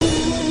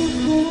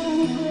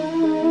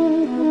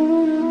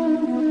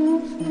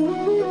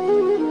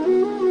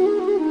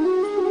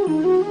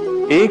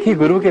एक ही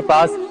गुरु के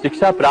पास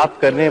शिक्षा प्राप्त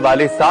करने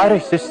वाले सारे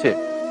शिष्य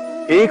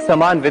एक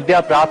समान विद्या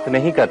प्राप्त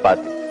नहीं कर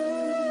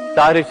पाते।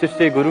 सारे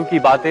शिष्य गुरु की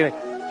बातें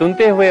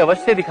सुनते हुए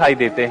अवश्य दिखाई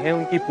देते हैं,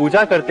 उनकी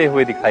पूजा करते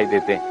हुए दिखाई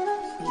देते हैं,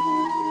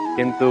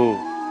 किंतु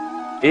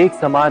एक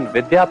समान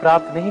विद्या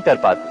प्राप्त नहीं कर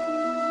पाते।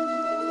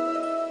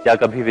 क्या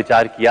कभी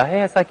विचार किया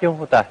है ऐसा क्यों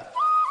होता है?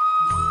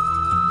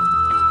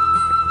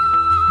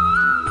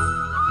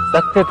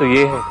 सत्य तो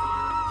यह है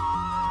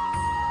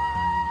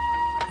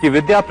कि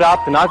विद्या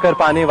प्राप्त ना कर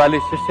पाने वाले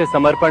शिष्य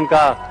समर्पण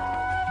का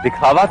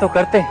दिखावा तो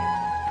करते हैं,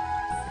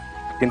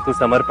 किंतु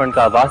समर्पण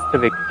का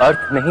वास्तविक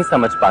अर्थ नहीं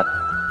समझ पाते।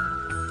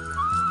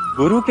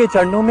 गुरु के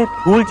चरणों में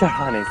फूल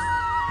चढ़ाने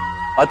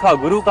से अथवा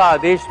गुरु का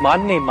आदेश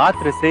मानने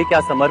मात्र से क्या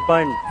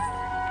समर्पण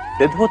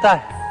सिद्ध होता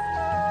है?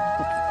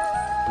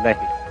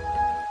 नहीं।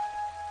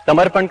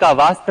 समर्पण का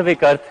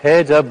वास्तविक अर्थ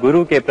है जब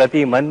गुरु के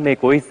प्रति मन में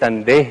कोई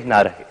संदेह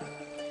ना रहे,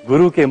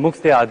 गुरु के मुख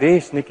से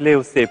आदेश निकले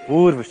उससे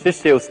पूर्व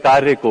शिष्य उस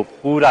कार्य को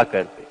पूरा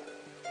कर दे।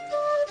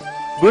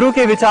 गुरु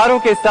के विचारों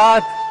के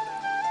साथ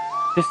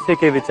शिष्य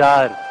के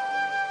विचार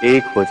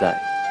एक हो जाए।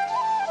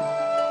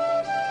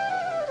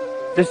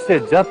 शिष्य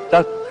जब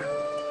तक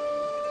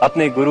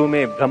अपने गुरु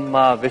में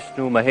ब्रह्मा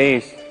विष्णु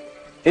महेश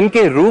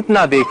इनके रूप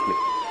ना देख ले,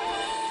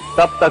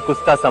 तब तक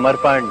उसका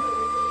समर्पण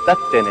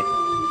सत्य नहीं।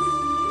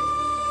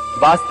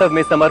 वास्तव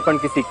में समर्पण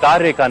किसी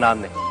कार्य का नाम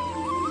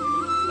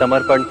नहीं,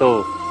 समर्पण तो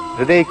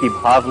हृदय की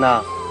भावना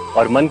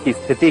और मन की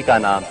स्थिति का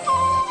नाम है।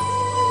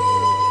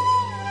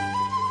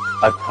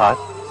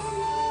 अर्थात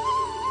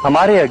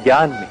हमारे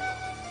अज्ञान में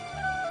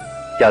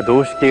क्या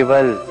दोष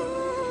केवल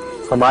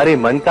हमारे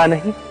मन का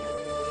नहीं?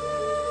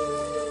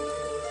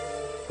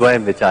 स्वयं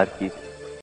विचार कीजिए।